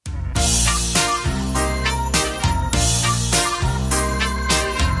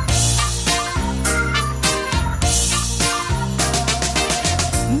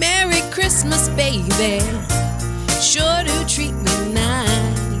baby. Sure do treat me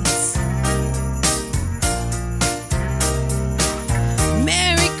nice.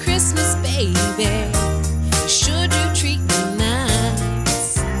 Merry Christmas, baby. Sure do treat me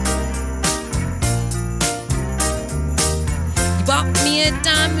nice. You bought me a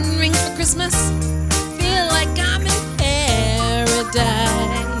diamond ring for Christmas. Feel like I'm in paradise.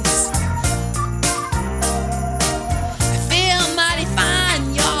 I feel mighty fine,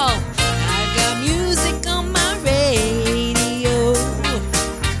 y'all. I got music on my radio.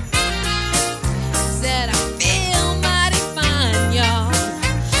 Said I feel mighty fine, y'all.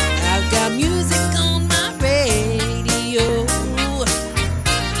 I've got music on my radio.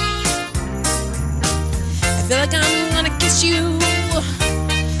 I feel like I'm gonna kiss you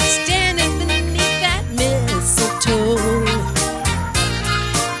standing beneath that mistletoe.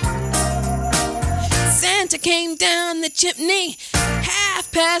 Santa came down the chimney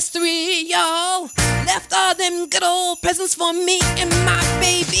 3:30, y'all. Left all them good old presents for me and my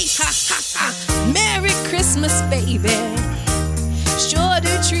baby. Ha ha ha. Merry Christmas, baby. Sure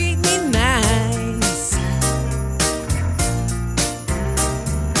do treat me nice.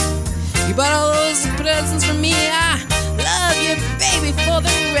 You bought all those presents for me. I love you, baby, for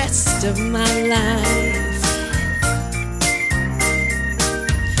the rest of my life.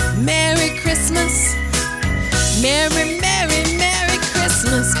 Merry Christmas. Merry, Merry, Merry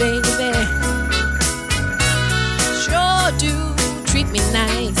Christmas, baby. Sure do treat me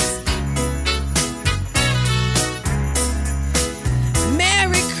nice.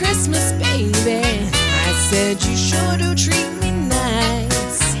 Merry Christmas, baby. I said you sure do treat me